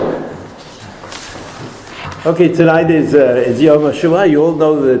Okay, tonight is Yom HaShoah. You all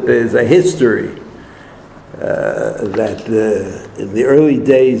know that there's a history that in the early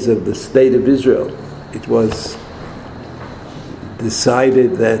days of the state of Israel, it was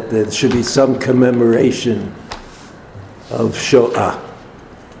decided that there should be some commemoration of Shoah.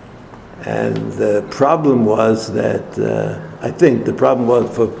 And the problem was that, I think the problem was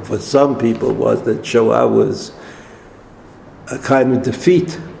for some people was that Shoah was a kind of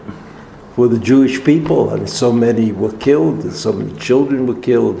defeat for the Jewish people. I mean, so many were killed, and so many children were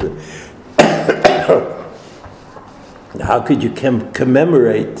killed. How could you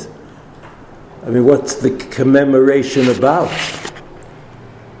commemorate? I mean, what's the commemoration about?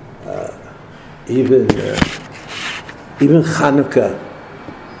 Even Hanukkah,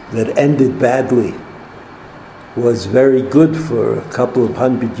 that ended badly, was very good for a couple of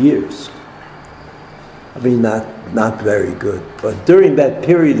 100 years. I mean, not very good, but during that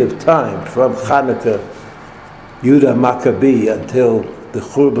period of time, from Hanukkah, Yehuda Maccabee, until the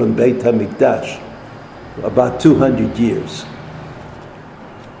Churban Beit HaMikdash, about 200 years.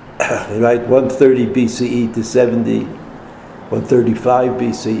 Right, 130 BCE to 70, 135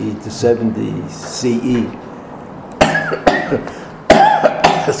 BCE to 70 CE.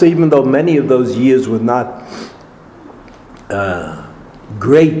 So even though many of those years were not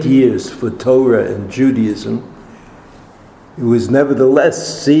great years for Torah and Judaism, it was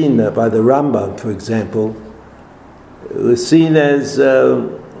nevertheless seen by the Rambam, for example, it was seen as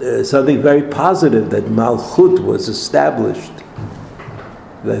something very positive, that Malchut was established,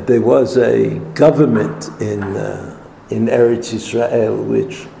 that there was a government in Eretz Yisrael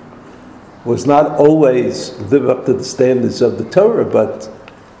which was not always live up to the standards of the Torah, but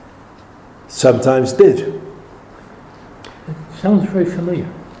sometimes did. It sounds very familiar,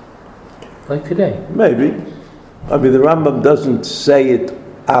 like today. Maybe. I mean, the Rambam doesn't say it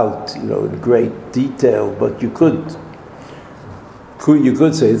out, in great detail, but you could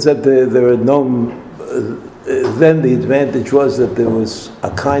say it's that there are no. Then the advantage was that there was a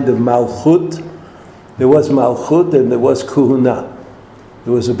kind of malchut. There was malchut and there was kuhuna.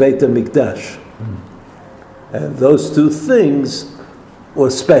 There was a Beit HaMikdash, and those two things were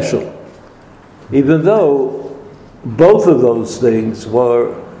special. Even though both of those things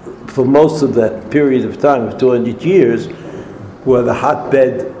were, for most of that period of time, of 200 years, were the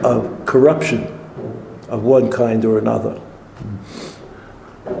hotbed of corruption of one kind or another.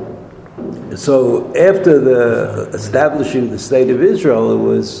 So after the establishing the state of Israel, it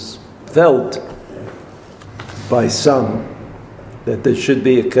was felt by some that there should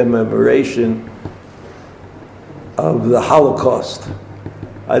be a commemoration of the Holocaust.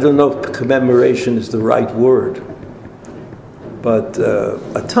 I don't know if commemoration is the right word, but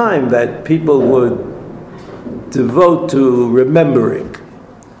a time that people would devote to remembering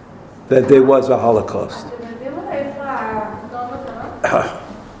that there was a Holocaust.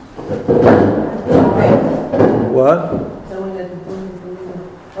 What?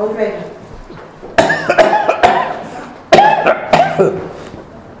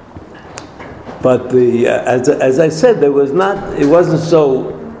 But as I said, it wasn't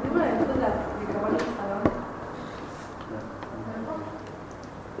so.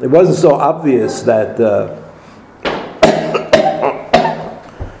 It wasn't so obvious that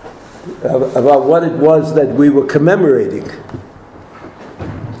about what it was that we were commemorating.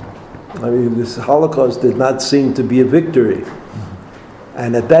 I mean, this Holocaust did not seem to be a victory.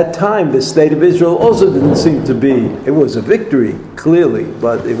 And at that time, the state of Israel also didn't seem to be. It was a victory, clearly,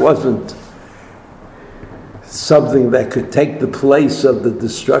 but it wasn't something that could take the place of the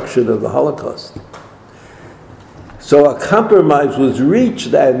destruction of the Holocaust. So a compromise was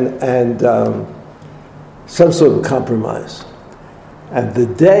reached, and some sort of compromise. And the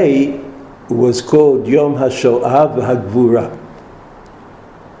day was called Yom HaShoah v'Hagvura,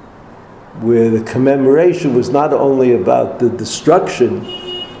 where the commemoration was not only about the destruction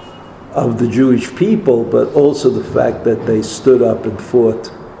of the Jewish people, but also the fact that they stood up and fought.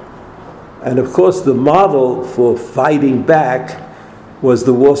 And of course, the model for fighting back was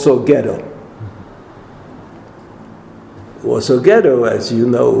the Warsaw Ghetto. Warsaw Ghetto, as you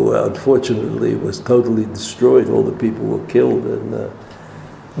know, unfortunately, was totally destroyed. All the people were killed. And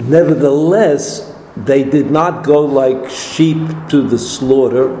nevertheless, they did not go like sheep to the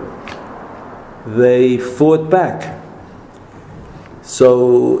slaughter. They fought back.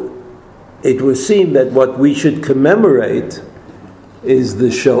 So it was seen that what we should commemorate is the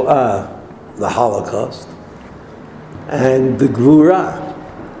Shoah, the Holocaust, and the Gvura,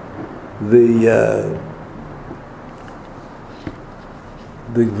 the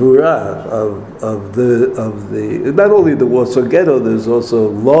Gvura of the not only the Warsaw Ghetto. There's also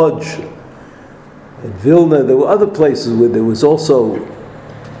Lodz In Vilna, there were other places where there was also,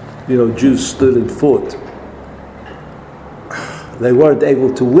 Jews stood and fought. They weren't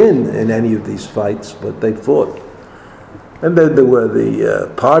able to win in any of these fights, but they fought. And then there were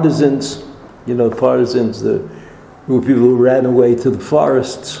the partisans, partisans, there were people who ran away to the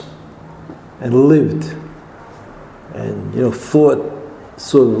forests and lived and, fought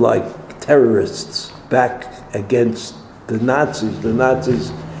sort of like terrorists back against the Nazis. The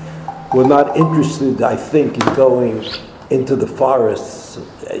Nazis were not interested, I think, in going into the forests,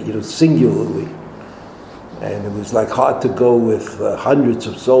 singularly. And it was like hard to go with hundreds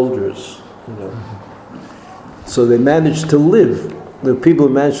of soldiers, So they managed to live. The people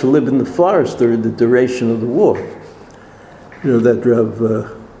who managed to live in the forest during the duration of the war. That Rav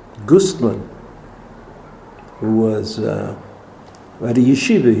Gustman, who was at a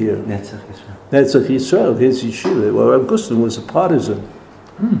yeshiva here. Netzach Yisrael, his yeshiva. Well, Rav Gustman was a partisan.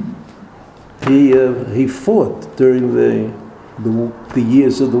 He fought during the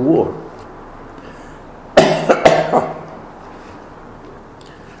years of the war.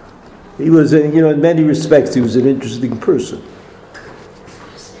 He was, in many respects, he was an interesting person.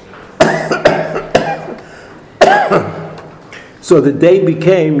 So the day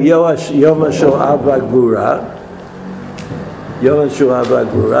became Yom HaShoah V'Gvura,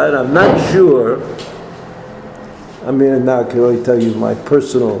 and I'm not sure. Now I can only tell you my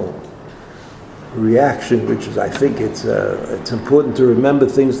personal reaction, which is I think it's important to remember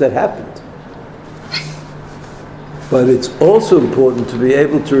things that happened. But it's also important to be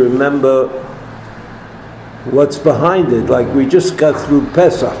able to remember what's behind it. Like we just got through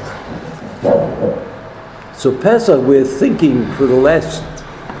Pesach. So Pesach, we're thinking for the last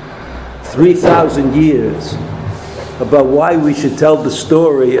 3,000 years about why we should tell the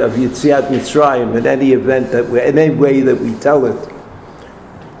story of Yetziat Mitzrayim in any event in any way that we tell it.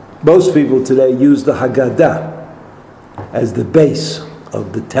 Most people today use the Haggadah as the base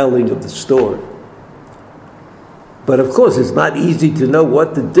of the telling of the story. But of course, it's not easy to know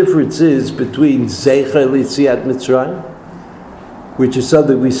what the difference is between Zecher L'Yetziat Mitzrayim, which is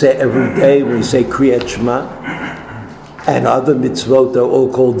something we say every day when we say Kriyat Shema, and other mitzvot are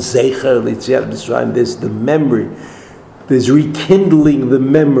all called Zecher L'Yetziat Mitzrayim. There's the memory. There's rekindling the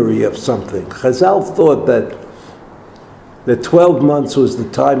memory of something. Chazal thought that 12 months was the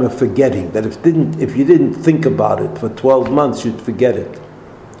time of forgetting, that if you didn't think about it for 12 months, you'd forget it.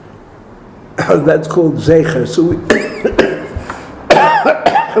 That's called Zecher. So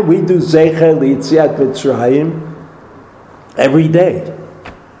we do Zecher L'Yetziat Mitzrayim every day.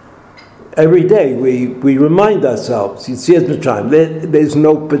 Every day we remind ourselves, Yetziat Mitzrayim. There's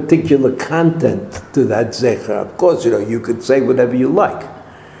no particular content to that Zecher. Of course, you could say whatever you like.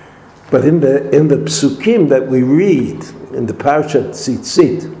 But in the psukim that we read, in the Parashat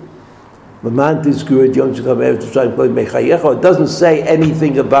Tzitzit, it doesn't say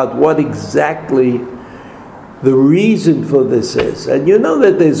anything about what exactly the reason for this is. And you know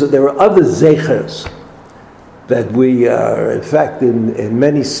that there are other zechers that we are, in fact, in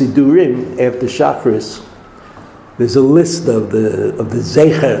many sidurim after Shachris, there's a list of the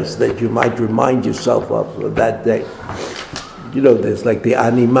zechers that you might remind yourself of that day. There's like the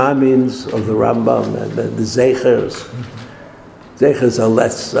animamins of the Rambam and the zechers. Zechers are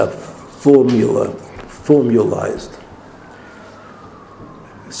less formalized.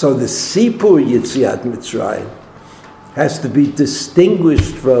 So the Sipur Yetziat Mitzrayim has to be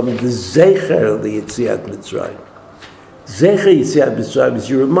distinguished from the Zecher of the Yetziat Mitzrayim. Zecher Yetziat Mitzrayim is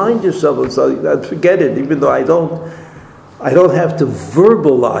you remind yourself of something, don't forget it, even though I don't have to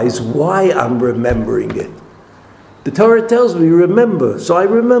verbalize why I'm remembering it. The Torah tells me remember, so I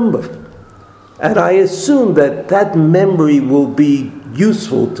remember. And I assume that memory will be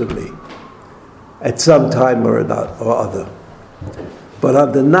useful to me at some time or other. But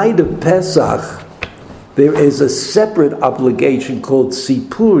on the night of Pesach, there is a separate obligation called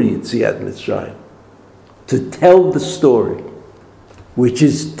Sipur Yetziat Mitzrayim, to tell the story, which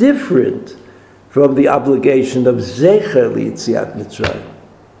is different from the obligation of Zecher L'Yetziat Mitzrayim,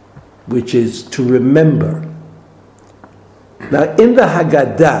 which is to remember. Now, in the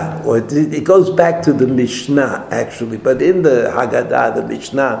Haggadah, or it goes back to the Mishnah, actually, but in the Haggadah, the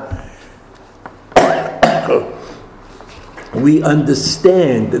Mishnah, we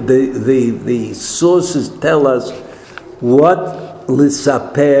understand the sources tell us what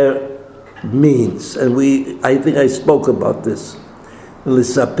Lissaper means. And I think I spoke about this.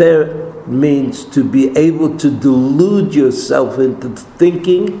 Lissaper means to be able to delude yourself into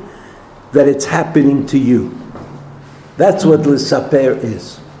thinking that it's happening to you. That's what Lissaper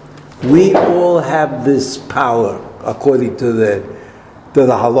is. We all have this power, according to the to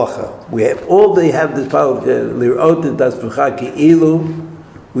the halacha. We have all they have this power of lirot das v'chaki ilu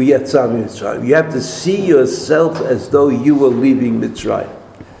u'yatzam Mitzrayim. You have to see yourself as though you were leaving Mitzrayim.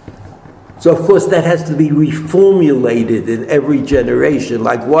 So of course that has to be reformulated in every generation.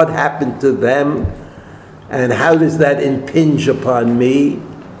 Like what happened to them, and how does that impinge upon me?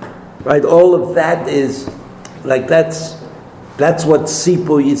 Right? All of that is like that's what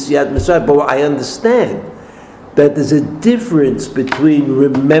Sipo Yitziat Mitzrayim. But I understand that there's a difference between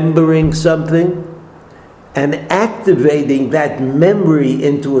remembering something and activating that memory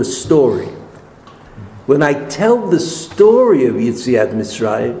into a story. When I tell the story of Yitziat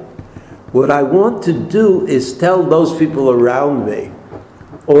Mitzrayim, what I want to do is tell those people around me,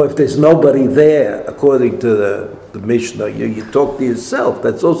 or if there's nobody there, according to the Mishnah, you talk to yourself,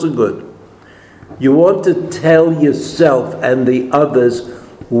 that's also good. You want to tell yourself and the others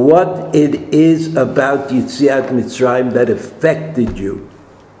what it is about Yitziat Mitzrayim that affected you.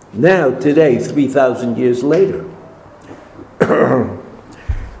 Now, today, 3,000 years later.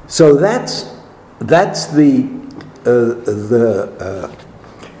 So that's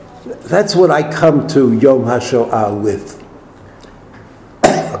what I come to Yom HaShoah with.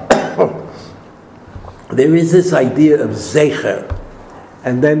 There is this idea of zecher,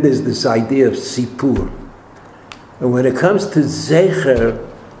 and then there's this idea of sipur. And when it comes to zecher,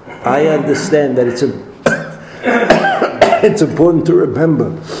 I understand that it's important to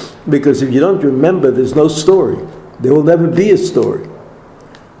remember, because if you don't remember, there's no story. There will never be a story.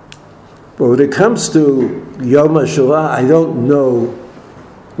 But when it comes to Yom HaShoah, I don't know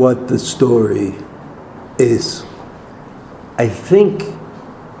what the story is. I think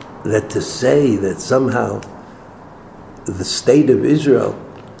that to say that somehow the state of Israel,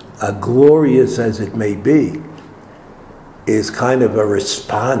 glorious as it may be, is kind of a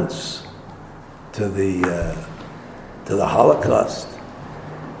response to the Holocaust,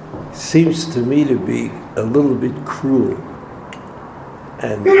 seems to me to be a little bit cruel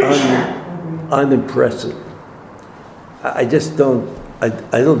and unimpressive. I just don't. I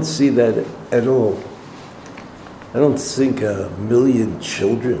don't see that at all. I don't think 1 million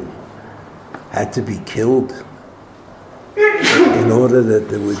children had to be killed in order that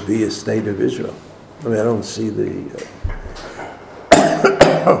there would be a state of Israel. I mean, I don't see the.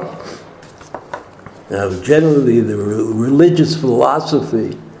 Now, generally, the religious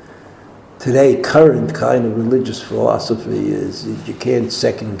philosophy today, current kind of religious philosophy, is you can't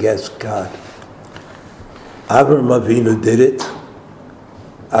second guess God. Avraham Avinu did it.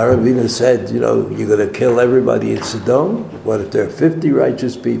 Avraham Avinu said, you're going to kill everybody in Sodom. What if there are 50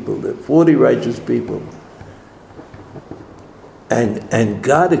 righteous people? There are 40 righteous people. And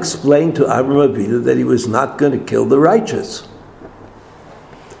God explained to Avraham Avinu that he was not going to kill the righteous.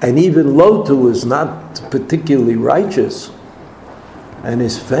 And even Lot was not particularly righteous, and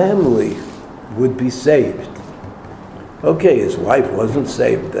his family would be saved. Okay, his wife wasn't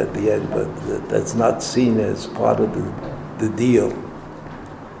saved at the end, but that's not seen as part of the deal.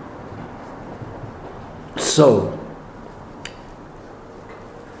 So,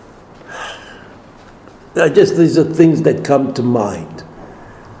 these are things that come to mind.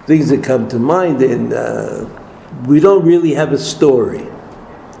 Things that come to mind, and we don't really have a story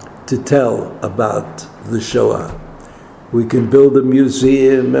to tell about the Shoah. We can build a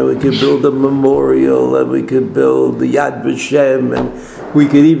museum, and we can build a memorial, and we can build the Yad Vashem, and we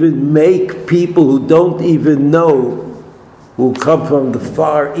can even make people who don't even know, who come from the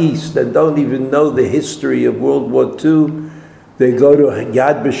Far East and don't even know the history of World War II, they go to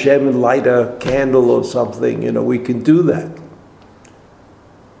Yad Vashem and light a candle or something. We can do that.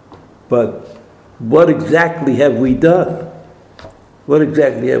 But what exactly have we done? What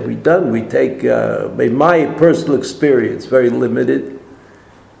exactly have we done? We take, my personal experience, very limited,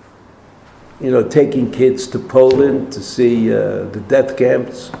 taking kids to Poland to see the death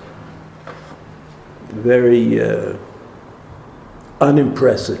camps. Very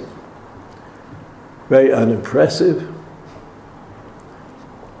unimpressive. Very unimpressive.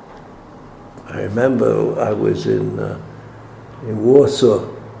 I remember I was in Warsaw,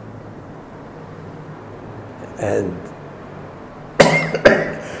 and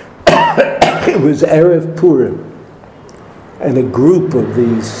it was Erev Purim, and a group of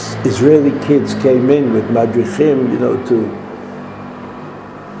these Israeli kids came in with madrichim,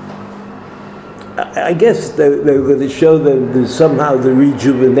 I guess they were going to show them somehow the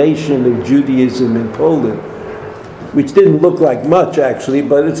rejuvenation of Judaism in Poland, which didn't look like much actually,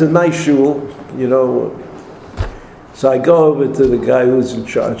 but it's a nice shul, So I go over to the guy who's in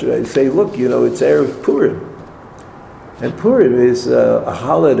charge, and I say, look, it's Erev Purim. And Purim is a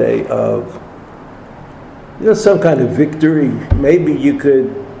holiday of some kind of victory. Maybe you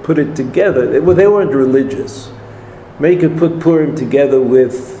could put it together. Well, they weren't religious. Maybe you could put Purim together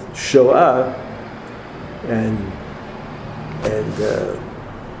with Shoah and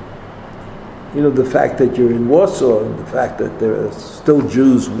the fact that you're in Warsaw and the fact that there are still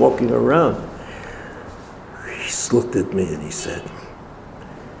Jews walking around. He just looked at me and he said,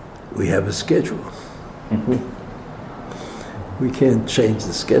 "We have a schedule. We can't change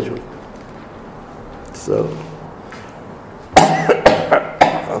the schedule." So,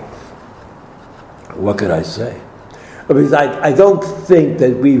 what could I say? Because I don't think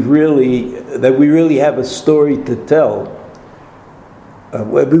that we really have a story to tell.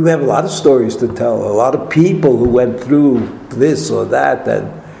 We have a lot of stories to tell. A lot of people who went through this or that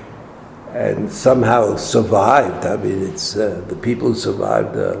and somehow survived. I mean, it's the people who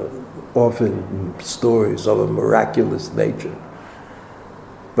survived often stories of a miraculous nature.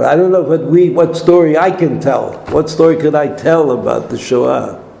 But I don't know what story I can tell. What story could I tell about the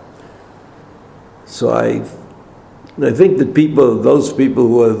Shoah? So I think that those people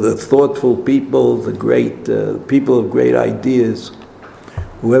who are the thoughtful people, the great people of great ideas,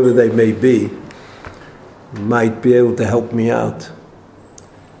 whoever they may be, might be able to help me out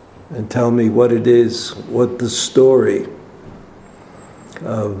and tell me what it is, what the story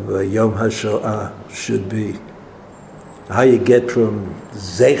of Yom HaShoah should be. How you get from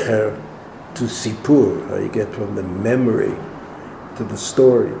Zecher to Sipur, how you get from the memory to the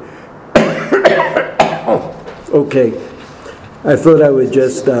story. Okay, I thought I would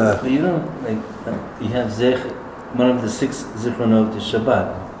just... But you don't, you have Zecher, one of the 6 Zichronot is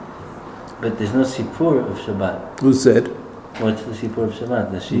Shabbat, but there's no Sipur of Shabbat. Who said? What's the Sipur of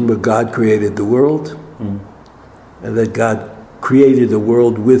Shabbat? But God created the world, and that God created the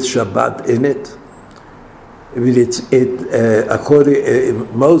world with Shabbat in it. I mean,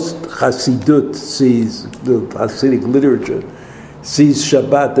 most Hasidut sees, the Hasidic literature sees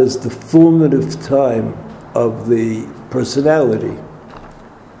Shabbat as the formative time of the personality.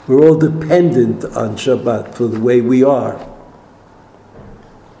 We're all dependent on Shabbat for the way we are.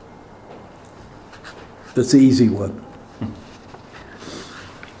 That's the easy one.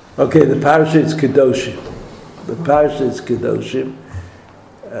 Okay, the parasha is Kedoshim. The parasha is Kedoshim.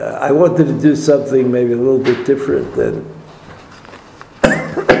 I wanted to do something maybe a little bit different than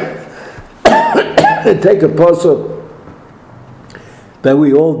take a pasuk that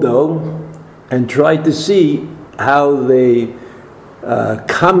we all know and try to see how the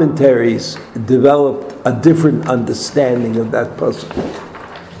commentaries developed a different understanding of that pasuk.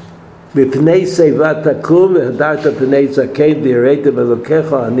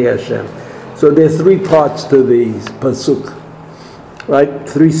 So there are 3 parts to the pasuk. Right,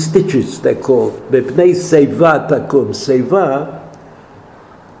 3 stitches they're called. Bepnei Seva Takum. Seva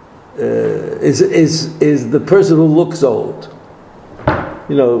is the person who looks old.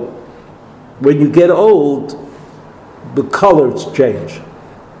 When you get old, the colors change.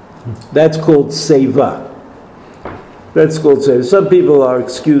 That's called Seva. Some people are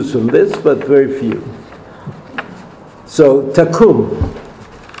excused from this, but very few. So Takum.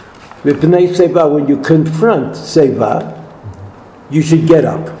 Bepnei Seva, when you confront Seva, you should get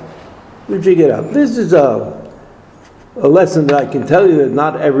up. This is a lesson that I can tell you that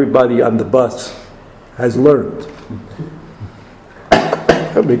not everybody on the bus has learned.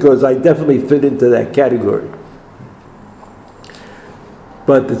 Because I definitely fit into that category.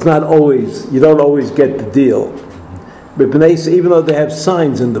 But it's not always, you don't always get the deal. But even though they have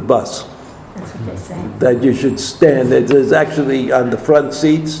signs in the bus, that's what they say, that you should stand, there's actually on the front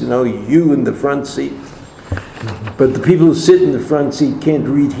seats, you in the front seat. But the people who sit in the front seat can't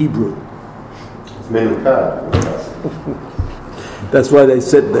read Hebrew. It's menukah. That's why they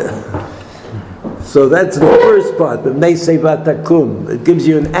sit there. So that's the first part. But it gives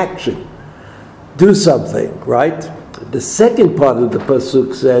you an action. Do something, right? The second part of the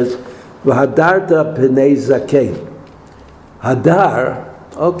pasuk says, "V'hadarta pnei zakein." Hadar,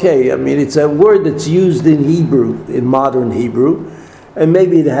 okay, I mean it's a word that's used in Hebrew, in modern Hebrew. And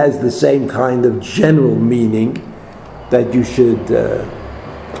maybe it has the same kind of general meaning that you should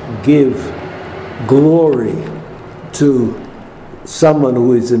give glory to someone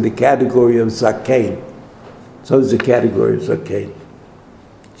who is in the category of Zakein. So is the category of Zakein.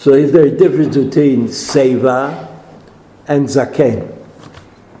 So is there a difference between Seva and Zakein?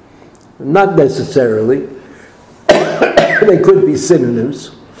 Not necessarily. They could be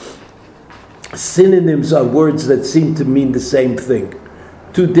synonyms. Synonyms are words that seem to mean the same thing.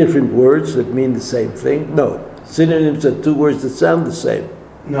 2 different words that mean the same thing? No. Synonyms are 2 words that sound the same.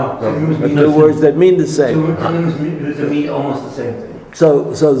 No. Or 2 words that mean the same. Synonyms mean almost the same thing.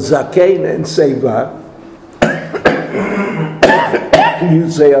 So Zakein and Seva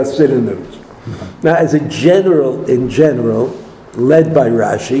you say are synonyms. Now, in general, led by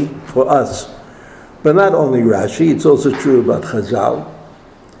Rashi, for us, but not only Rashi, it's also true about Chazal,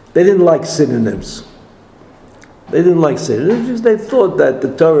 they didn't like synonyms. They didn't like synonyms because they thought that the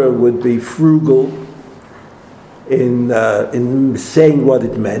Torah would be frugal in saying what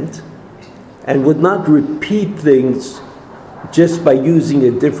it meant and would not repeat things just by using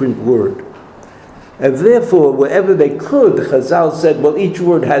a different word. And therefore, wherever they could, Chazal said, well, each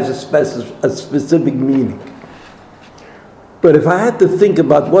word has a specific meaning. But if I had to think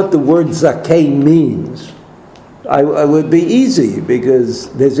about what the word zakeh means, I would be easy, because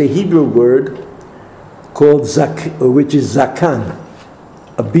there's a Hebrew word called which is zakan,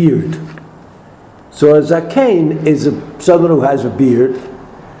 a beard. So a zaken is someone who has a beard,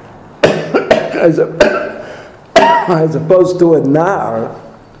 as opposed to a nar,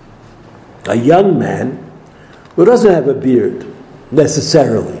 a young man who doesn't have a beard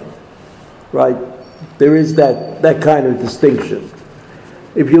necessarily, right? There is that kind of distinction.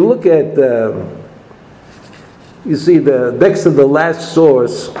 If you look at, you see the next to the last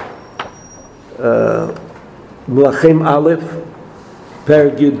source, Melachim Aleph,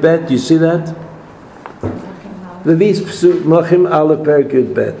 Perek Yud Bet. You see that? These Melachim Aleph, Perek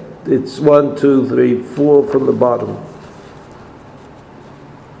Yud Bet. It's 1, 2, 3, 4 from the bottom.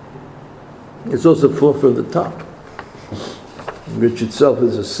 It's also 4 from the top, which itself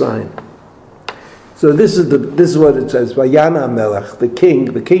is a sign. So this is what it says. Vayan HaMelech, the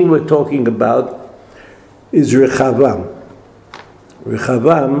king we're talking about is Rechavam.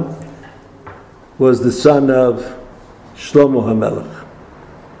 Rechavam was the son of Shlomo HaMelech.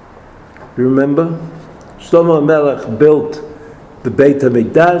 You remember? Shlomo HaMelech built the Beit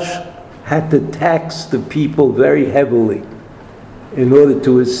HaMikdash, had to tax the people very heavily in order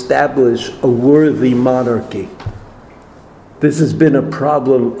to establish a worthy monarchy. This has been a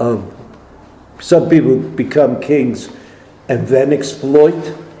problem of some people become kings and then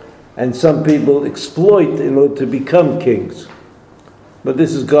exploit, and some people exploit in order to become kings. But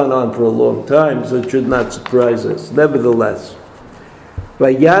this has gone on for a long time, so it should not surprise us. Nevertheless,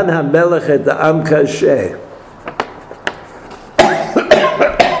 Vayan HaMelech et ha'am kasheh.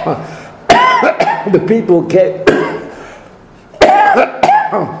 The people came.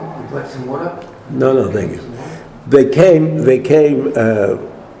 Would you like some water? No, thank you. They came. Vayan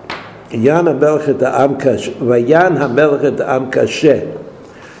HaMelech et ha'am kasheh. Vayan HaMelech et ha'am kasheh.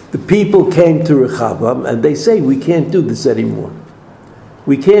 The people came to Rechavam and they say, we can't do this anymore.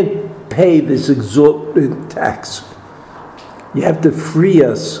 We can't pay this exorbitant tax. You have to free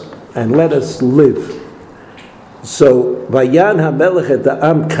us and let us live. So, Vayan HaMelech et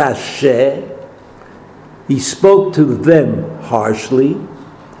ha'am kasheh, he spoke to them harshly.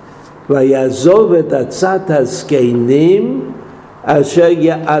 Vayazov et atzat haskenim asher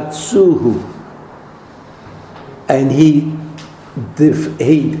ya'atzuhu. And he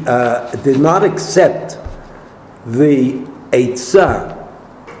did not accept the eitzah,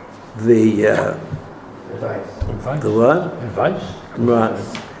 the Advice. the what? Advice? Right.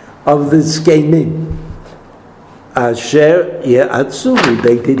 Of the Zkenim. Asher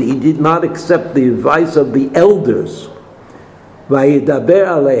Ye'atzuhu. He did not accept the advice of the elders. Vayidaber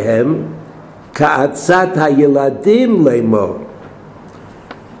alehem ka'atzat ha'yeladim lemor.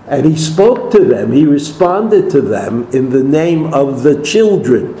 And he spoke to them, he responded to them in the name of the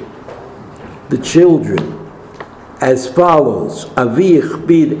children. The children. As follows. Avi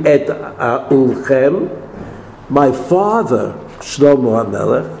ichbid et ulchem. My father, Shlomo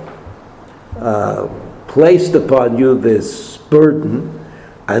HaMelech, placed upon you this burden,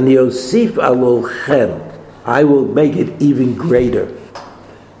 and Yosif alolchem. I will make it even greater.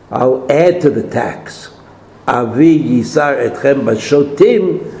 I'll add to the tax. Avi yisar etchem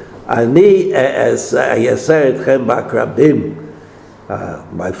bashotim, ani yasar etchem bakrabim.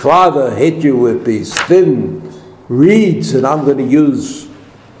 My father hit you with these thin reeds, and I'm going to use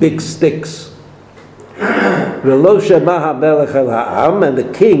big sticks. V'lo shema ha'melech el ha'am, and the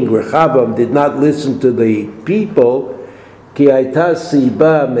king Rechavam did not listen to the people. Ki hayta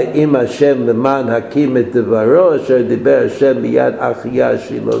siba me'im Hashem leman hakim et devaro asher diber Hashem miyad Achiyah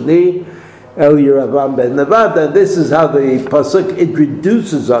Shiloni el Yeravam ben Nevat. And this is how the pasuk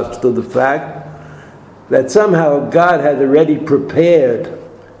introduces us to the fact that somehow God had already prepared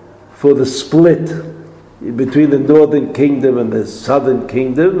for the split between the northern kingdom and the southern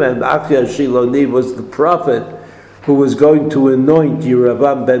kingdom, and Achiyah Shiloni was the prophet who was going to anoint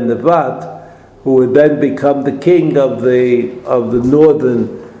Yeravam ben Nevat, who would then become the king of the northern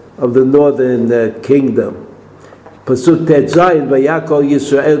kingdom. Pasuk Tet Zayin, Vayakol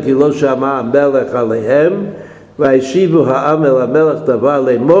Yisrael ki lo shama melech alehem Vayishivu ha'am el hamelech davar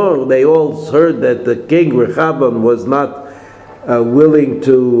lemor. They all heard that the king Rechavam was not willing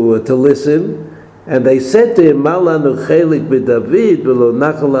to listen, and they said to him, "Malanu chelik b'David v'lo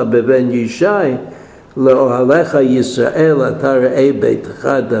nachala b'ben Yishai le'ohalecha Yisrael atar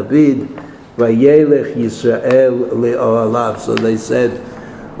beitcha David vayelech Yisrael le'ohalav." So they said,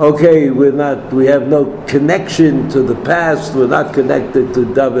 "Okay, we have no connection to the past. We're not connected to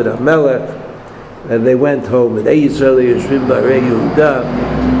David HaMelech." And they went home. And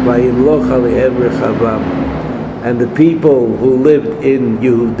the people who lived in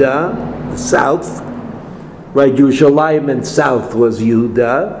Yehuda, the south, right? Yerushalayim and south was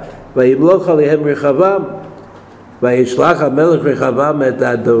Yehuda. Vayimloch alehem Rechavam. Vayishlach HaMelech Rechavam et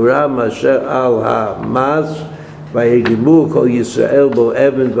Adoram asher al ha'maz. Vayigimu kol Yisrael bo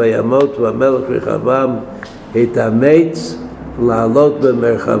even vayamot v'Melech Rechavam et hametz la'alot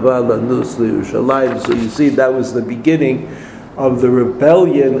b'merchava lanus liYerushalayim. So you see, that was the beginning of the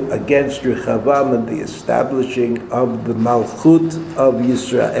rebellion against Rechavam and the establishing of the Malchut of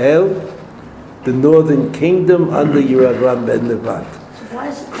Yisrael, the northern kingdom under Yeravam ben Nevat. Why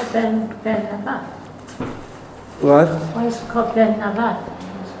is it called Ben Nevat? What? Why is it called Ben Nevat?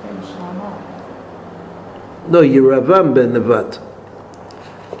 It's Ben Shlomo. No, Yeravam ben Nevat.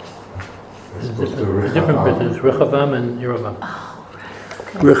 The different is Rechavam and Yeravam.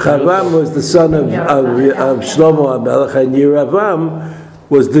 Rechavam was the son of Shlomo HaMelech, and Yeravam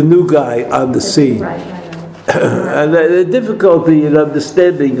was the new guy on the scene. Right. And the difficulty in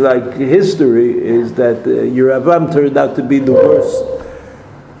understanding, like history, is that Yeravam turned out to be the worst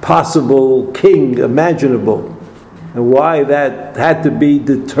possible king imaginable, and why that had to be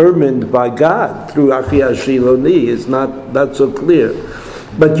determined by God through Achia Shiloni is not so clear.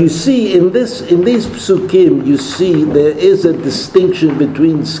 But you see, in these psukim, you see there is a distinction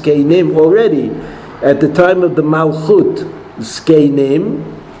between Skeinim already at the time of the Malchut, Skeinim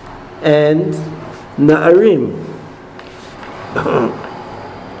and Na'arim.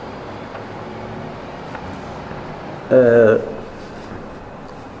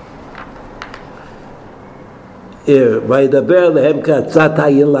 Vayidaber lehem ka'atzat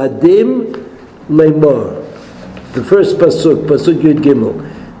ha'yeladim lemor. The first pasuk Yud Gimel.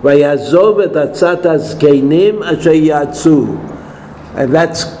 Vayazov et atzat hazkeinim asher yatzu, and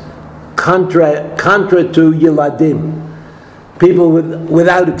that's contra to Yeladim, people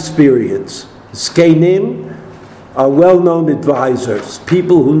without experience. Skeinim are well-known advisors,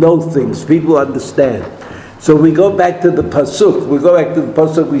 people who know things, people who understand. So we go back to the pasuk. We go back to the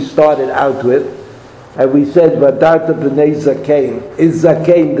pasuk we started out with, and we said Vadarta b'nei Zakein. Is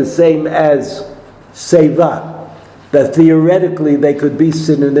Zakein the same as Seva? That theoretically they could be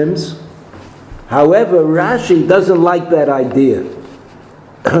synonyms. However, Rashi doesn't like that idea.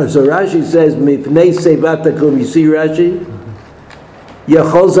 So Rashi says, Mipnei Sevatakum, you see Rashi?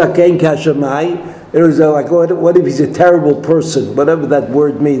 Yachol Zakein Kashamai. It was like, what if he's a terrible person? Whatever that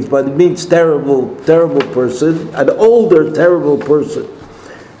word means, but it means terrible person, an older, terrible person.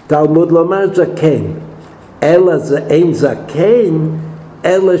 Talmud Lomar Zakein. Ela Zakein Zakein,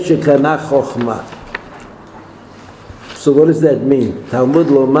 Ela Shekanach Chochmah. So what does that mean? Talmud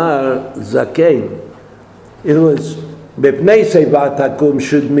Lomar Zakein. It was Mipnei Sevat Hakum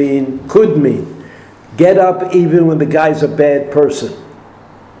could mean get up even when the guy's a bad person.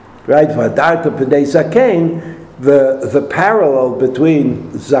 Right? Vadarta P'nei Zakein, the parallel between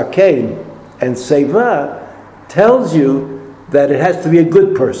Zakein and Seva tells you that it has to be a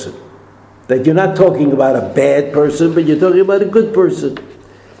good person. That you're not talking about a bad person, but you're talking about a good person.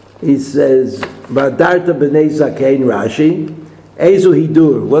 He says, Vadarta b'nei Zakein, Rashi, Ezu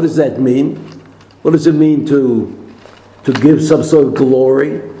Hidur. What does that mean? What does it mean to give some sort of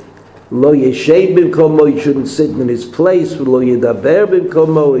glory? Lo yeshev b'mkomo, he shouldn't sit in his place. Lo yedaber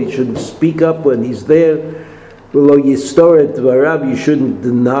b'mkomo, he shouldn't speak up when he's there. Lo yistoret dvarav, you shouldn't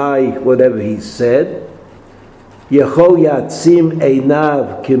deny whatever he said. Yechol yatzim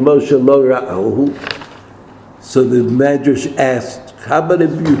einav kimo shelo ra'ahu. So the Medrash asked, how about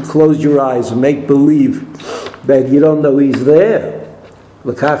if you close your eyes and make believe that you don't know he's there?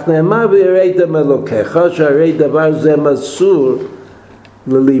 And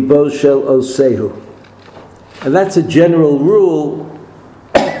that's a general rule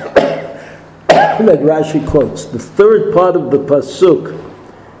that Rashi quotes. The third part of the pasuk,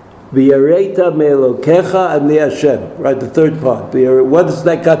 V'yareita me'elokecha ani Hashem. Right, the third part. What does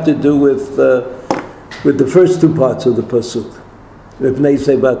that got to do with the first two parts of the pasuk? V'pnei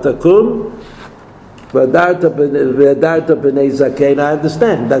Sevat Hakum, V'adarta b'nei Zakein. I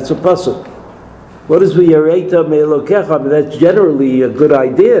understand. That's a pasuk. What is V'yareita me'elokecha? I mean, that's generally a good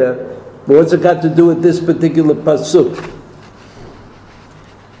idea. But what's it got to do with this particular pasuk?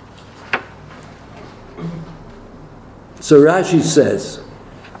 So Rashi says,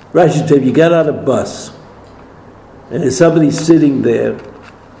 if you get on a bus, and there's somebody sitting there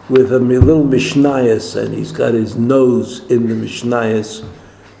with a little mishnayos, and he's got his nose in the mishnayos,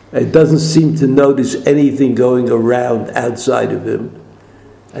 and doesn't seem to notice anything going around outside of him,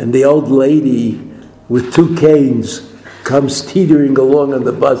 and the old lady with 2 canes comes teetering along on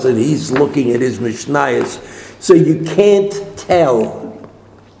the bus, and he's looking at his mishnayos, so you can't tell,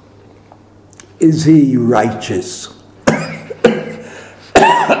 is he righteous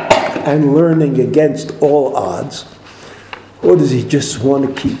and learning against all odds, or does he just want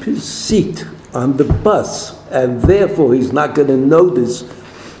to keep his seat on the bus, and therefore he's not going to notice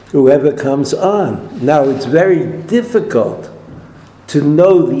whoever comes on? Now, it's very difficult to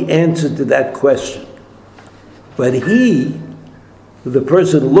know the answer to that question. But he, the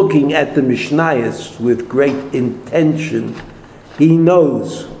person looking at the mishnayos with great intention, he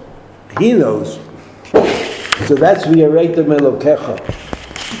knows. So that's v'yareitem Elokecha,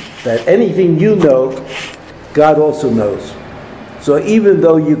 that anything you know, God also knows. So even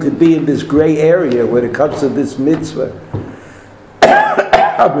though you could be in this gray area when it comes to this mitzvah,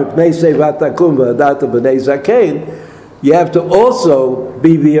 you have to also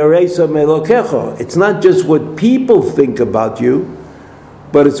be v'yareitem Elokecha. It's not just what people think about you,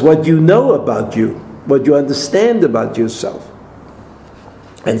 but it's what you know about you, what you understand about yourself.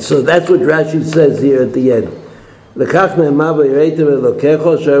 And so that's what Rashi says here at the end. That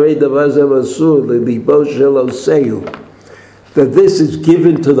this is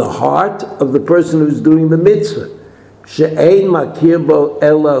given to the heart of the person who's doing the mitzvah.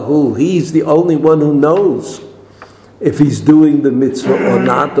 He's the only one who knows if he's doing the mitzvah or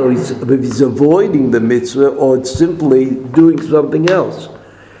not, or if he's avoiding the mitzvah, or it's simply doing something else.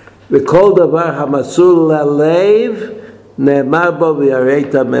 Anything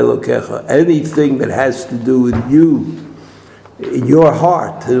that has to do with you, in your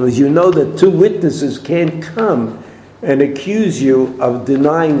heart, as you know that 2 witnesses can't come and accuse you of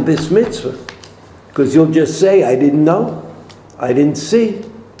denying this mitzvah, because you'll just say, I didn't know, I didn't see,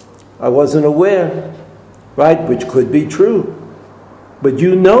 I wasn't aware, right? Which could be true, but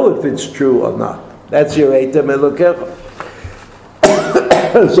you know if it's true or not. That's your Eitem Elokecha.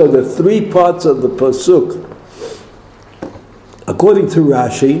 So the 3 parts of the pasuk, according to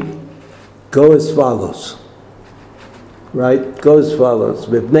Rashi, go as follows. Right? Go as follows.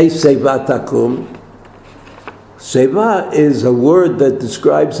 Mipnei seva takum. Seva is a word that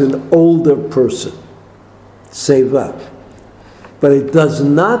describes an older person. Seva. But it does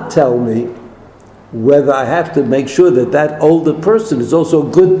not tell me whether I have to make sure that that older person is also a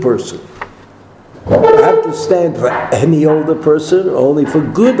good person. I have to stand for any older person, or only for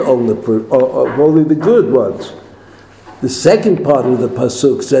good older or only the good ones. The second part of the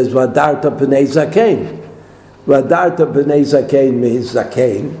pasuk says, "Vadarta b'nei zakein." Vadarta b'nei zakein means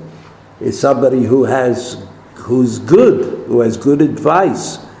zakein is somebody who's good, who has good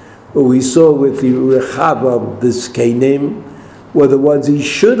advice. What we saw with the Rechavam, the Zkenim, were the ones he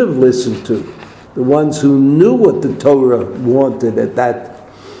should have listened to, the ones who knew what the Torah wanted at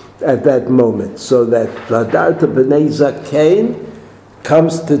that moment. So that Vadarta b'nei zakein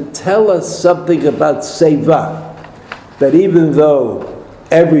comes to tell us something about seva. That even though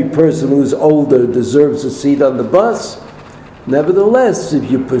every person who's older deserves a seat on the bus, nevertheless, if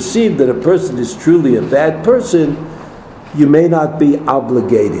you perceive that a person is truly a bad person, you may not be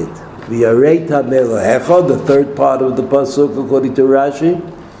obligated. The third part of the pasuk, according to Rashi,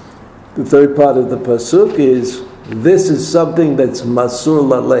 the third part of the pasuk is, this is something that's masur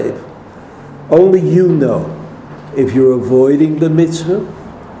lalev. Only you know if you're avoiding the mitzvah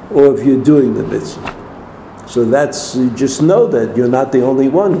or if you're doing the mitzvah. So you just know that you're not the only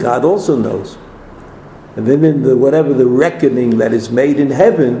one. God also knows. And then in whatever the reckoning that is made in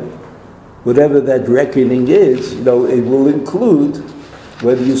heaven, whatever that reckoning is, it will include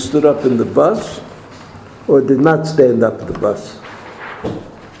whether you stood up in the bus or did not stand up in the bus.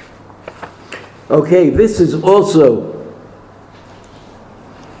 Okay, this is also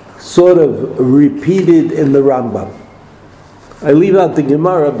sort of repeated in the Rambam. I leave out the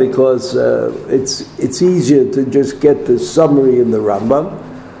Gemara because it's easier to just get the summary in the Rambam.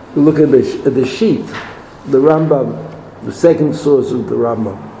 You look at the sheet, the Rambam, the second source of the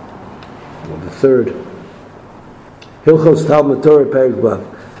Rambam, or the third. Hilchos Talmud Torah Perek Vav.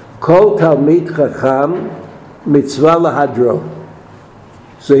 Kol Talmid Chacham Mitzvah Lahadro.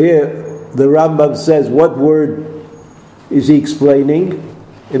 So here the Rambam says, what word is he explaining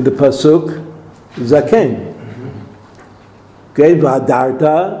in the pasuk? Zaken. Okay,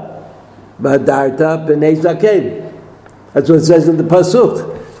 Vadarta V'hadarta b'nei zaken. That's what it says in the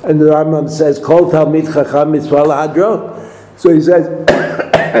pasuk. And the Rambam says, Kol talmid chacham mitzvah lahadro. So he says,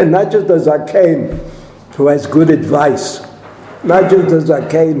 and not just a zaken who has good advice, not just a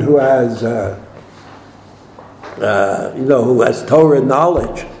zaken who has, who has Torah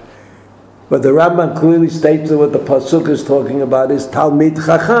knowledge, but the Rambam clearly states that what the pasuk is talking about is talmid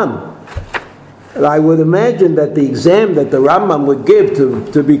chacham. And I would imagine that the exam that the Rambam would give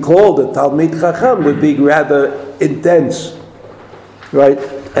to be called a talmid chacham would be rather intense, right?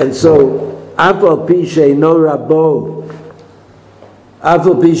 And so, Afal pi she'eino rabo,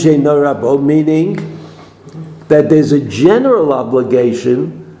 meaning that there's a general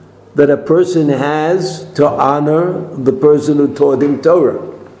obligation that a person has to honor the person who taught him Torah.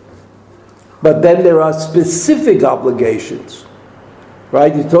 But then there are specific obligations,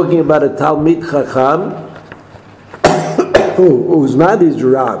 right? You're talking about a Talmid Chacham who's not his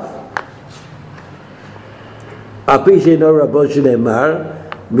Rav. Api she'eino rabo she'nemar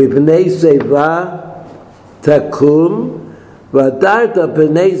mipnei seva takum v'hadarta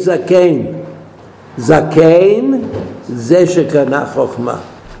b'nei zaken. Zaken ze shekana chokhmah.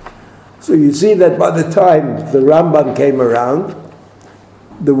 So you see that by the time the Rambam came around,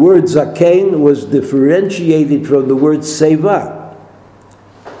 the word zaken was differentiated from the word seva.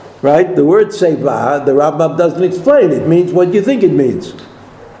 Right? The word seva, the Rambam doesn't explain. It means what you think it means.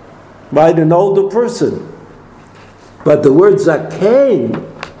 Right? An older person. But the word zaken,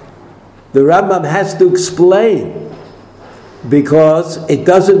 the Rambam has to explain, because it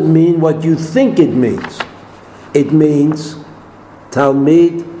doesn't mean what you think it means. It means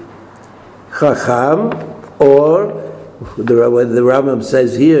Talmid Chacham, or the Rambam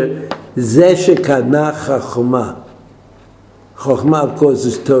says here, Zeh shekana Chachma. Chachma, of course,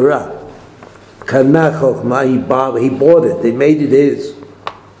 is Torah. Kana Chachma, he bought it, they made it his.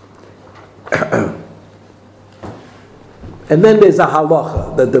 And then there's a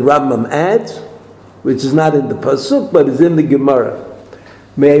halacha that the Rambam adds, which is not in the pasuk, but is in the Gemara.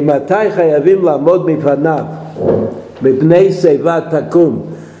 Me'ematai chayavim la'amod mipanav mipnei seva takum.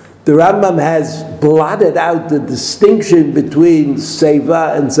 The Rambam has blotted out the distinction between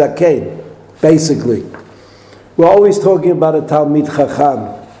seva and zaken. Basically, we're always talking about a Talmid Chacham.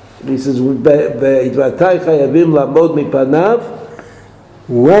 He says, "Me'ematai chayavim la'amod mipanav."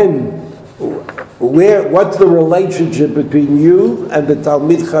 What's the relationship between you and the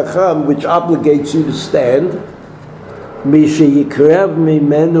Talmid Chacham, which obligates you to stand? Mi sheyikrev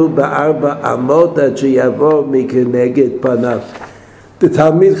mimenu ba'arba amot ad sheyavor mikeneged panav. The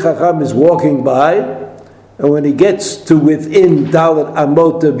Talmid Chacham is walking by, and when he gets to within Dalet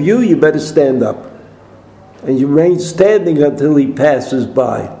amot of you, you better stand up, and you remain standing until he passes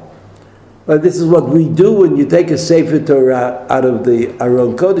by. But this is what we do when you take a Sefer Torah out of the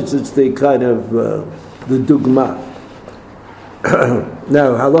Aron Kodesh. It's the kind of the dugma.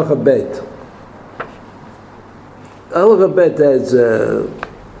 Now, halacha bet. Halacha bet has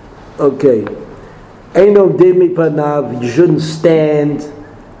okay. Eino dimi panav. You shouldn't stand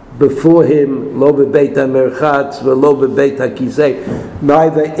before him. Lo bebeit hamerchatz v'lo bebeit hakisei.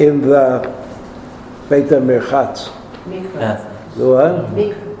 Neither in the beit hamerchatz. What?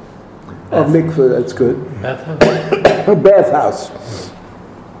 Mikveh. Oh, mikveh, that's good. Bathhouse? A bathhouse.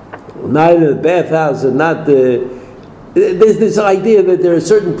 Neither the bathhouse and not the... There's this idea that there are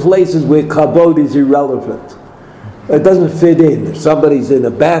certain places where kavod is irrelevant. It doesn't fit in. If somebody's in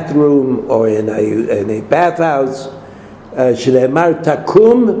a bathroom or in a bathhouse, shneimar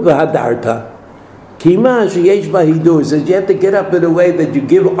takum v'hadarta. Kima sheyesh bahidur says you have to get up in a way that you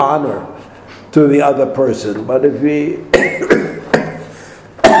give honor to the other person. But if we...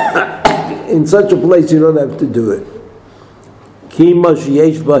 in such a place you don't have to do it. Kima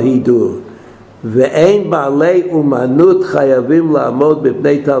sheyesh bahidur. Ve'ein ba'alei umanut chayavim la'amod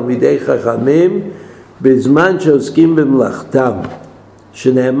b'pnei talmidei chachamim b'zman she'oskim b'mlachtam.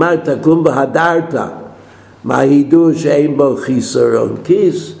 Shneimar takum b'hadarta. Mahidur she'ein bo chisaron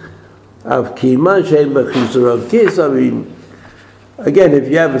kis. Av kima she'ein bo chisaron kis. I mean, again, if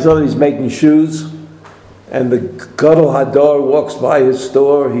you have somebody's making shoes and the Gadol Hador walks by his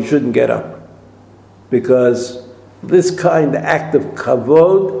store, he shouldn't get up. Because this kind of act of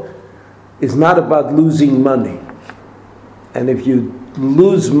kavod is not about losing money. And if you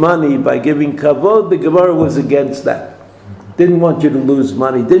lose money by giving kavod, the Gemara was against that. Didn't want you to lose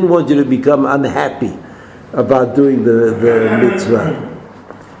money, didn't want you to become unhappy about doing the mitzvah.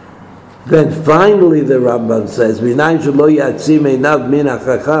 Then finally the Rambam says, Minayin shelo yatzim einav min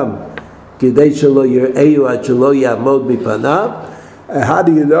hachacham kidei shelo yir'eu ad shelo ya'amod mipanav. How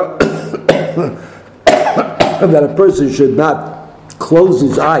do you know that a person should not closes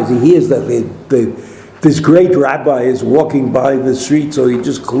his eyes. He hears that this great rabbi is walking by the street, so he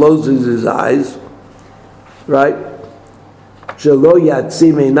just closes his eyes, right? Shelo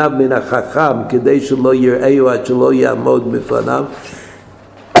yatzim einav min hachacham kedei shelo yir'eu ad shelo ya'amod bifanav.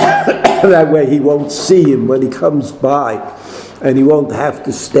 That way he won't see him when he comes by, and he won't have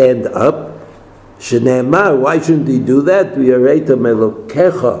to stand up. Shneimar, why shouldn't he do that? V'yareita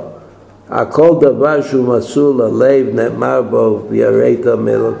melokecha. Akol davar shu masul alev ne'mar bo v'yareita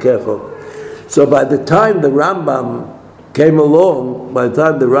melokecha. So by the time the Rambam came along,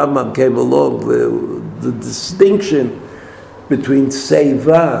 the distinction between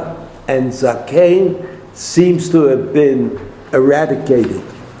Seva and Zakein seems to have been eradicated.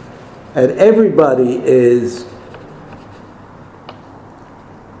 And everybody is,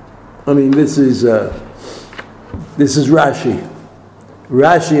 this is Rashi.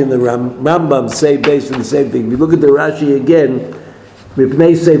 Rashi and the Rambam say basically the same thing. If you look at the Rashi again,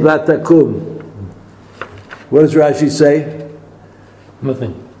 Mipnei Seva takum. What does Rashi say?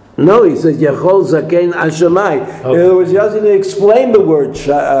 Nothing. No, he says Yachol Zakein Ashamai. In other words, he doesn't explain the word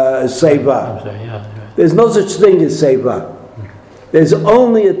Seva. I'm sorry, yeah. There's no such thing as Seva. There's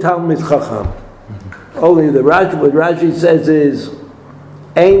only a Talmid Chacham. Only what Rashi says is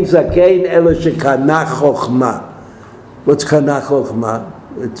Ein Zakein Ela Shekana Chochma. What's Kana Chochma?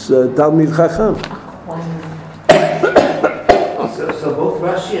 It's Talmid Chacham. So both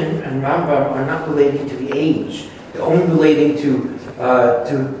Rashi and Rambam are not relating to the age. They're only relating to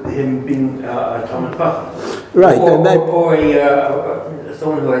him being a Talmid Chacham. Right, or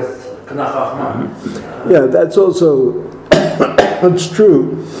someone who has Kana Chochma. Yeah, that's also it's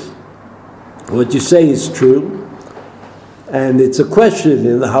true. What you say is true, and it's a question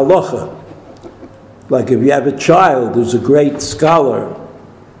in the halacha. Like if you have a child who's a great scholar,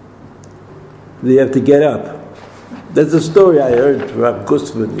 you have to get up. There's a story I heard. Rav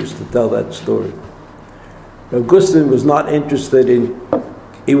Gustman used to tell that story. Rav Gustman was not interested in.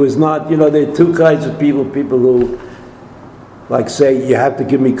 He was not. There are two kinds of people who like say you have to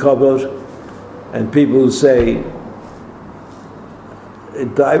give me kavod, and people who say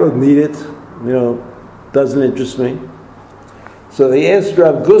I don't need it, doesn't interest me. So they asked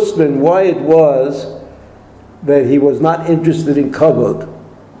Rav Gustman why it was that he was not interested in kavod,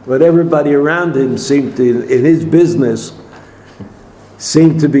 but everybody around him seemed to, in his business,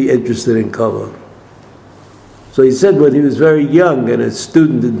 seemed to be interested in kavod. So he said when he was very young and a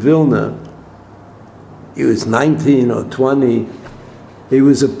student in Vilna, he was 19 or 20, he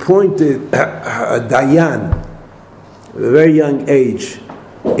was appointed a dayan at a very young age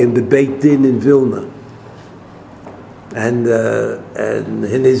in the Beit Din in Vilna. And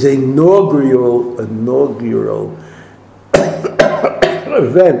in his inaugural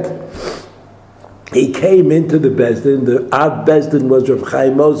event, he came into the Beis Din. The Ad Beis Din was Rav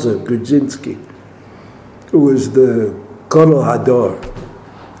Chaim Ozer Grudzinski, who was the Gadol Hador.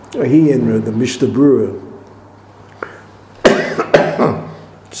 He and the Mishnah Brewer.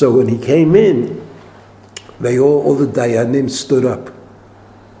 So when he came in, all the Dayanim stood up.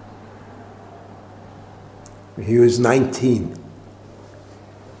 He was 19.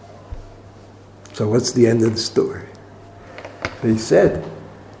 So what's the end of the story? He said,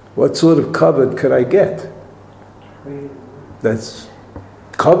 what sort of kavod could I get? That's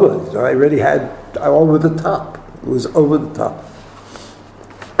kavod. I already had over the top. It was over the top.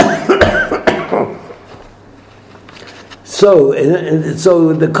 So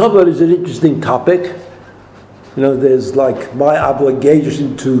the kavod is an interesting topic. There's like my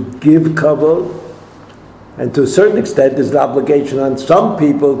obligation to give kavod, and to a certain extent there's an obligation on some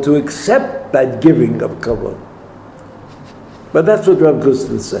people to accept that giving of kavod. But that's what Rav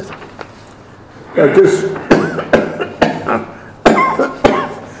Gustman said. Just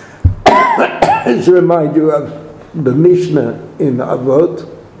to remind you of the Mishnah in Avot.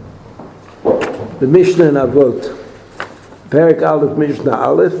 The Mishnah in Avot, Perek Aleph, Mishnah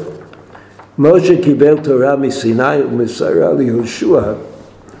Aleph. Moshe kibel Torah miSinai u'misara liYoshua.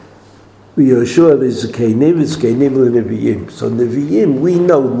 Liyoshua v'zkenim l'neviim. So neviim, we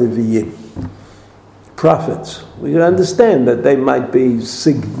know neviim, prophets. We can understand that they might be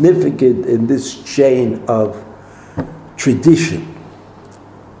significant in this chain of tradition.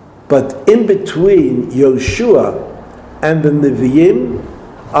 But in between Yoshua and the neviim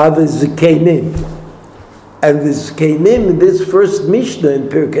are the zkenim. And the zkenim in this first Mishnah in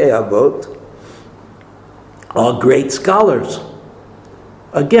Pirkei Avot are great scholars.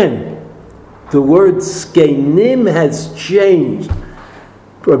 Again, the word zkenim has changed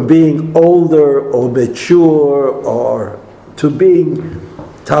from being older or mature or to being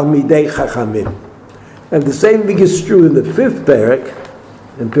Talmidei Chachamim. And the same thing is true in the fifth parak,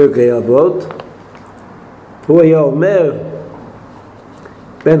 in Pirkei Avot. הוא היה אומר,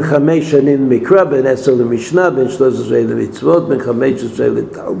 בין 5 שנים מקרא, בין 10 למשנה, בין 13 למצוות, בין 15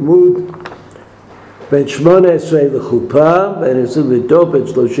 לתלמוד, בין 18 לחופה, בין 20 לדור, בין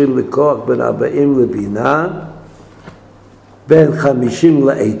 30 לכוח, בין 40 לבינה, בין 50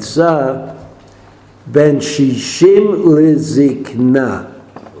 לעצה, בין 60 לזקנה.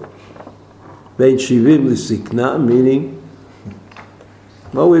 בין 70 לזקנה, meaning,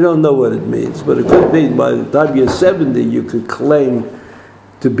 well, we don't know what it means, but it could mean by the time you're 70, you could claim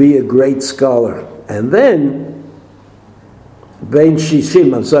to be a great scholar. And then, בין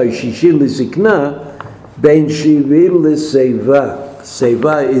 60 לזקנה, בין 70 לשיבה.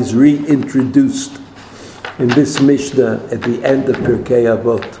 Seva is reintroduced in this Mishnah at the end of Pirkei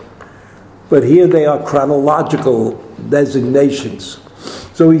Avot. But here they are chronological designations.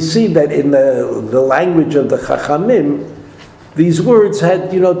 So we see that in the language of the Chachamim, these words had,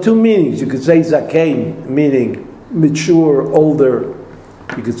 two meanings. You could say Zakein, meaning mature, older.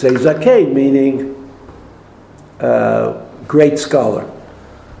 You could say Zakein, meaning great scholar.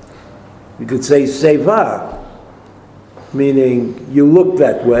 You could say Seva, meaning you look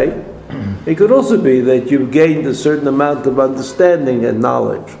that way. It could also be that you've gained a certain amount of understanding and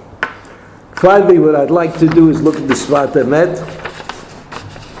knowledge. Finally, what I'd like to do is look at the Sfat Emet.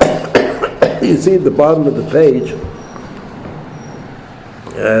 You see at the bottom of the page,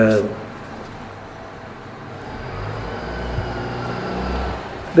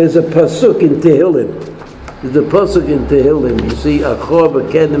 there's a pasuk in Tehillim. There's a pasuk in Tehillim. You see, Achor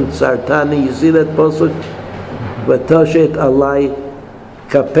b'kenim tzartani. You see that pasuk? V'tashet alai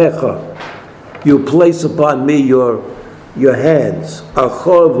kapecha. You place upon me your hands.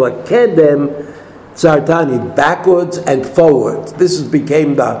 Achor v'kedem tzartani. Backwards and forwards. This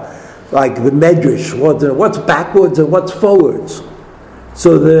became the medrash. What's backwards and what's forwards?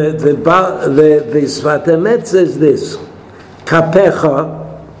 So the Sfat Emet says this: Kapecha,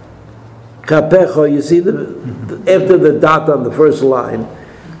 you see after the dot on the first line,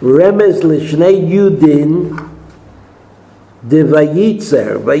 Remez l'shnei yudin de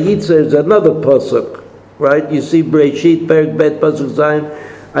Vayitzer. Vayitzer is another pasuk, right? You see Breshit Perek Bet pasuk Zayin.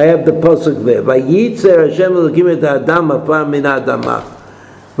 I have the pasuk there. Vayitzer Hashem Elokim et Adam afar min Adamah.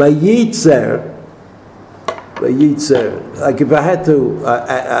 Vayitzer. Like if I had to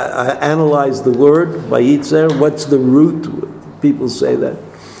analyze the word Vayitzer, what's the root? People say that.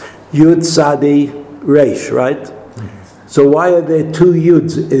 Yud Sadi Reish, right? So why are there two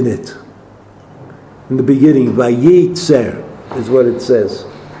Yuds in it? In the beginning, Vayitzer is what it says.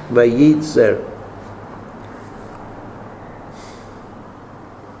 Vayitzer.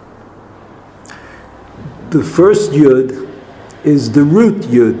 The first Yud is the root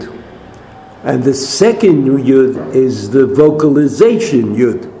Yud. And the second Yud is the vocalization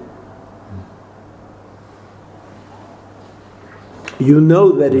Yud. You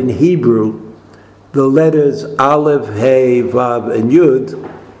know that in Hebrew, the letters Aleph, Hey, Vav, and Yud,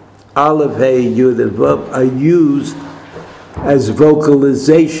 Aleph, Hey, Yud, and Vav, are used as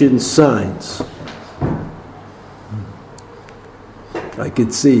vocalization signs. I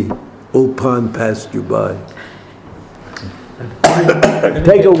could see Ulpan passed you by.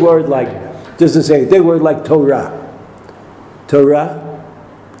 Take a word like, just to say, take a word like Torah. Torah,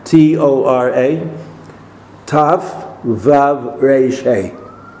 T-O-R-A, Tav, Vav, Reish, Hey.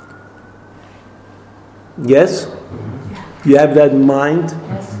 Yes? You have that in mind?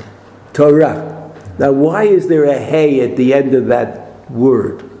 Yes. Torah. Now, why is there a Hey at the end of that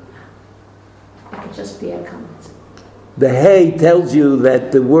word? It could just be a comment. The Hey tells you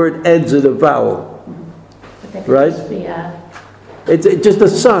that the word ends with a vowel. But there could Right? just be a... It's just a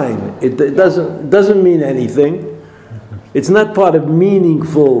sign. It doesn't mean anything. It's not part of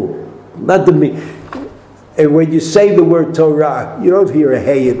meaningful. Not the mean. And when you say the word Torah, you don't hear a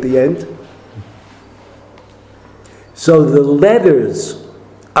Hey at the end. So the letters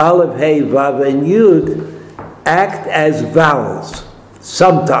Aleph, Hey, Vav, and Yud act as vowels.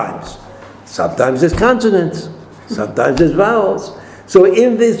 Sometimes. Sometimes as consonants. Sometimes as vowels. So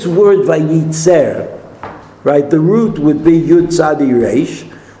in this word Vayitzer, right, the root would be Yud Sadi Reish.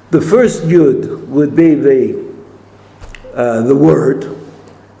 The first Yud would be the word,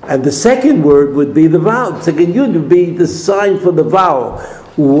 and the second word would be the vowel. The second Yud would be the sign for the vowel.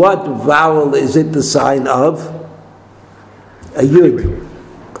 What vowel is it the sign of? A Yud.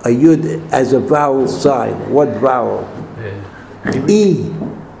 A Yud as a vowel sign. What vowel? E.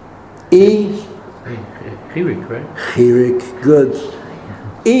 E. Chirik, right? Chirik, good.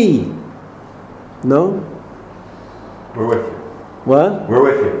 E. No? We're with you. What? We're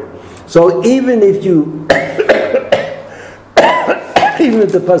with you. So even if you even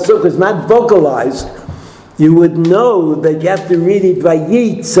if the pasuk is not vocalized, you would know that you have to read it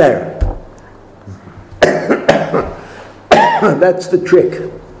Vayitzer. That's the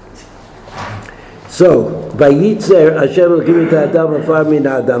trick. So, Vayitzer Hashem Elokim et Adam afar min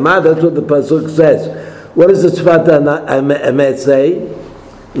ha'adama. That's what the pasuk says. What does the Tzfat Emet say?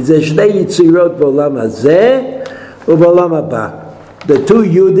 It says Shnei Yitzirot b'olam hazeh u'b'olam haba. The two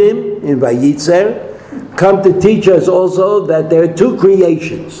Yudim in Vayitzer come to teach us also that there are two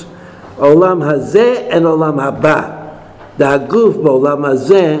creations, Olam Hazeh and Olam Haba. The Haguf b'Olam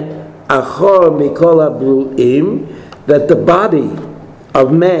Hazeh achor mikol habruim, that the body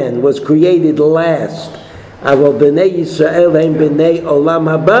of man was created last. Avol b'nei Yisrael hem b'nei Olam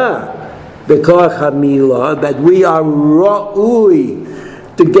Haba b'koach hamilah, that we are ra'ui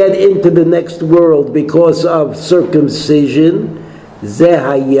to get into the next world because of circumcision. Zeh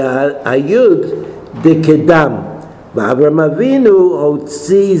hayud dekedam. V'Avram Avinu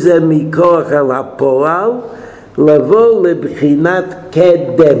hotzi ze mikoach el hapoal levo lebchinat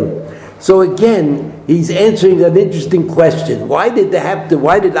kedem. So again, he's answering an interesting question. Why did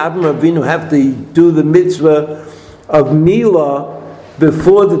Avram Avinu have to do the mitzvah of milah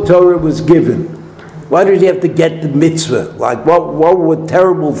before the Torah was given? Why did he have to get the mitzvah? Like, what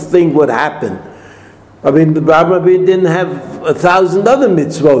terrible thing would happen? I mean, the Avraham Avinu didn't have 1,000 other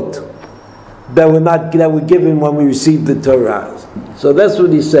mitzvot that were given when we received the Torah. So that's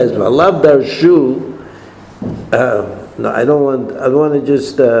what he says. V'alav darshu. No, I want to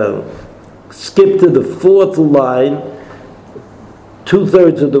just skip to the fourth line,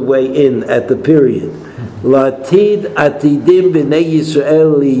 2/3 of the way in at the period. Latid atidim b'nei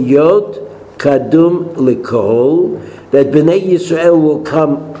Yisrael liyot kadum likol, that b'nei Yisrael will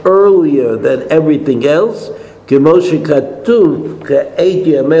come earlier than everything else. K'moshe katuv k'eit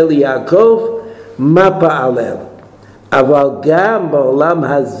yamel Yaakov mapa alel. Aval gam ba'olam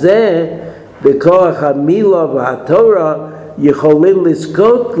hazeh b'koach hamilah v'hatorah yicholim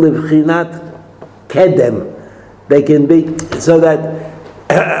liskot livchinat kedem. They can be, so that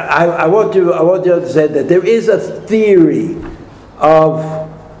I want you to say that there is a theory of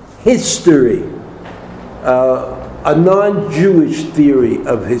history, a non-Jewish theory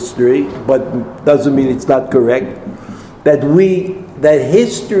of history, but doesn't mean it's not correct, that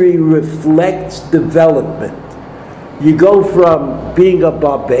history reflects development. You go from being a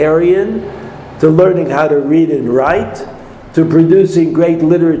barbarian to learning how to read and write, to producing great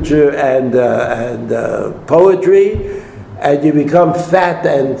literature and poetry, and you become fat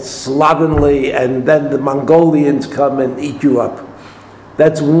and slovenly, and then the Mongolians come and eat you up.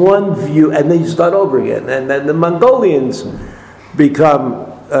 That's one view, and then you start over again. And then the Mongolians become,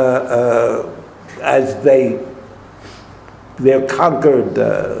 as their conquered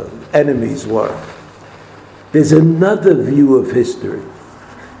enemies were. There's another view of history.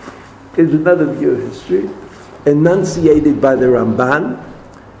 There's another view of history, enunciated by the Ramban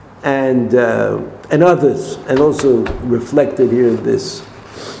and others, and also reflected here in this.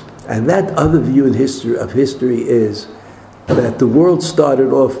 And that other view of history is that the world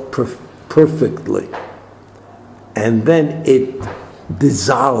started off perfectly, and then it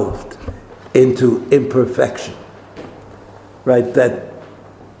dissolved into imperfection. Right? That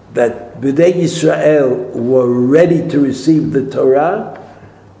B'nai Yisrael were ready to receive the Torah,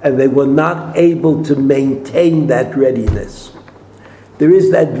 and they were not able to maintain that readiness. There is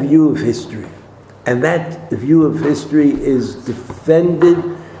that view of history, and that view of history is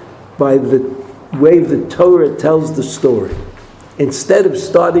defended by the way the Torah tells the story. Instead of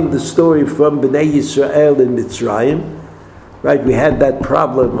starting the story from Bnei Yisrael in Mitzrayim, right? We had that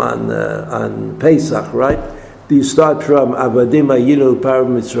problem on Pesach, right? Do you start from Avadim Ayinu Par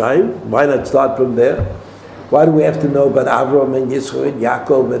Mitzrayim? Why not start from there? Why do we have to know about Avram and Yisro and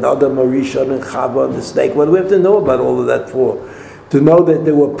Yaakov and Adam Arishon and Chava and the snake? What do we have to know about all of that for? To know that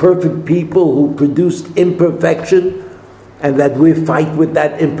there were perfect people who produced imperfection, and that we fight with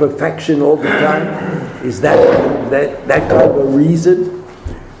that imperfection all the time? Is that kind of a reason?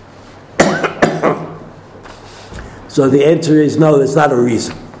 So the answer is no, that's not a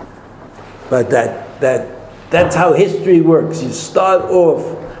reason. But that's how history works. You start off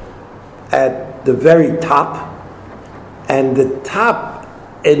at the very top, and the top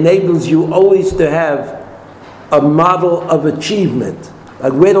enables you always to have a model of achievement.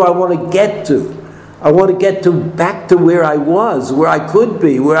 Like, where do I want to get to? I want to get back to where I was, where I could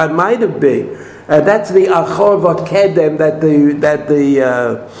be, where I might have been. That's the achor v'kedem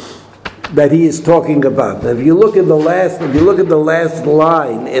that he is talking about. Now, if you look at the last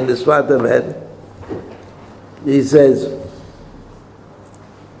line in the Sfat Emet, he says,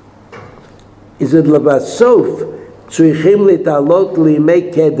 "Is it labasof צריכים להתעלות לימי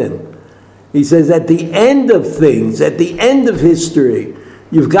קדם. He says at the end of things, at the end of history,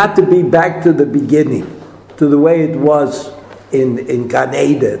 you've got to be back to the beginning, to the way it was in Gan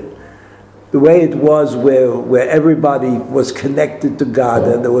Eden, the way it was where everybody was connected to God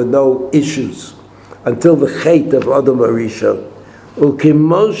and there were no issues until the Chet of Adam Arishon.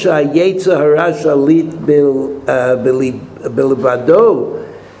 וכמו שהיצר הרע שליט בלבדו,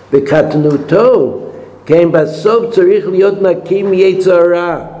 בקטנותו, כן בסוף צריך להיות נקי מיצר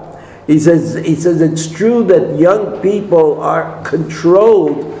הרע. He says it's true that young people are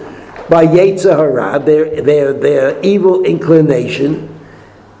controlled by Yetzer Hara, their evil inclination.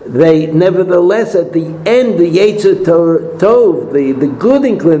 They nevertheless, at the end, the Yetzer Tov, the good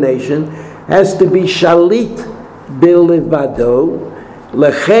inclination, has to be shalit bilivado,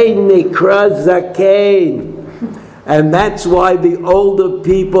 lechein nikra zakein, and that's why the older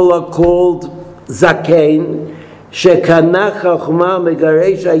people are called zakein. Shekana chachma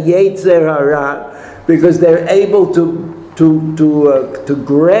megaresha Yetzer Hara, because they're able to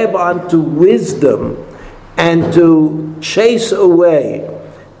grab onto wisdom and to chase away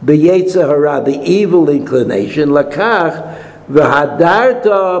the Yetzer Hara, the evil inclination. Lakach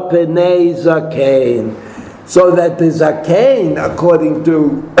v'hadarta penei zakein, so that the zakein, according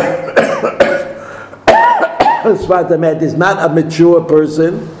to Sfat Emet, is not a mature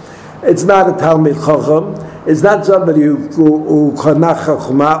person. It's not a Talmid Chacham. It's not somebody who chanach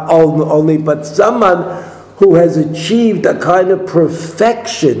chachma only, but someone who has achieved a kind of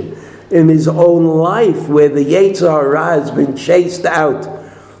perfection in his own life, where the Yetzer Hara has been chased out,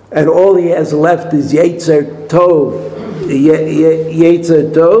 and all he has left is Yetzer Tov,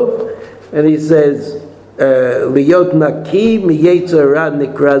 Yetzer Tov, and he says, Liyot naki mi Yetzer Hara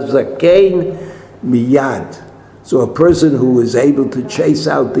nikra zakein miyad. So a person who is able to chase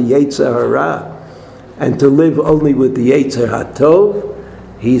out the Yetzer Hara and to live only with the Yetzer HaTov,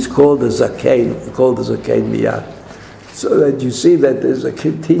 he's called a zakein, miyad. So that you see that there's a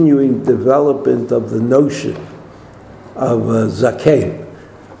continuing development of the notion of zakein.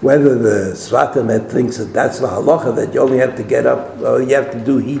 Whether the Sfat Emet thinks that that's the halacha, that you only have to get up, or you have to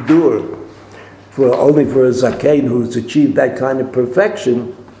do hidur only for a zakein who's achieved that kind of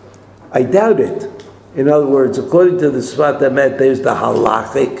perfection, I doubt it. In other words, according to the Sfat Emet, there's the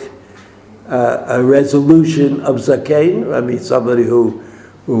halachic a resolution of zakein. I mean, somebody who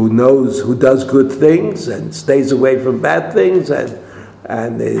knows, who does good things and stays away from bad things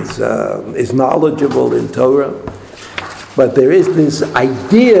and is knowledgeable in Torah. But there is this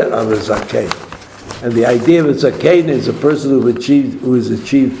idea of a zakein, and the idea of a zakein is a person who has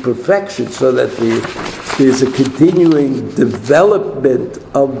achieved perfection, so that there's a continuing development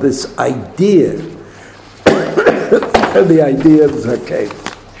of this idea, the idea of zakein.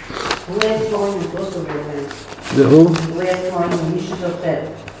 Last line is also very nice. The who? Last line, Mishnah Zocher.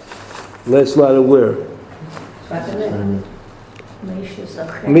 Last line of where?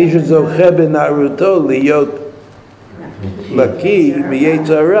 Misha Zocher benaruto liyot laki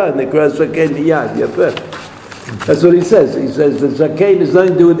miyetzer hara nikra zakein miyad. Yafeh. That's what he says. He says the zakein has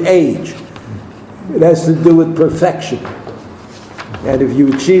nothing to do with age. It has to do with perfection. And if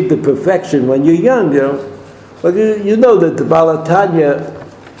you achieve the perfection when you're young, you know that the Baal HaTanya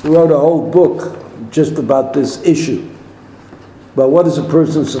wrote a whole book just about this issue. But what is a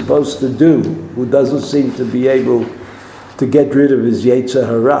person supposed to do who doesn't seem to be able to get rid of his Yetzer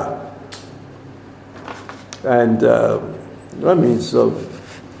Hara? And so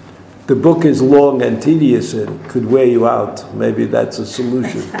the book is long and tedious and could wear you out. Maybe that's a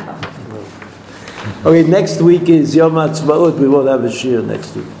solution. Okay, next week is Yom Ha'atzmaut. We won't have a shiur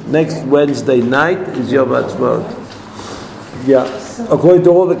next week. Next Wednesday night is Yom Ha'atzmaut. Yeah, according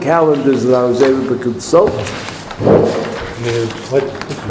to all the calendars that I was able to consult.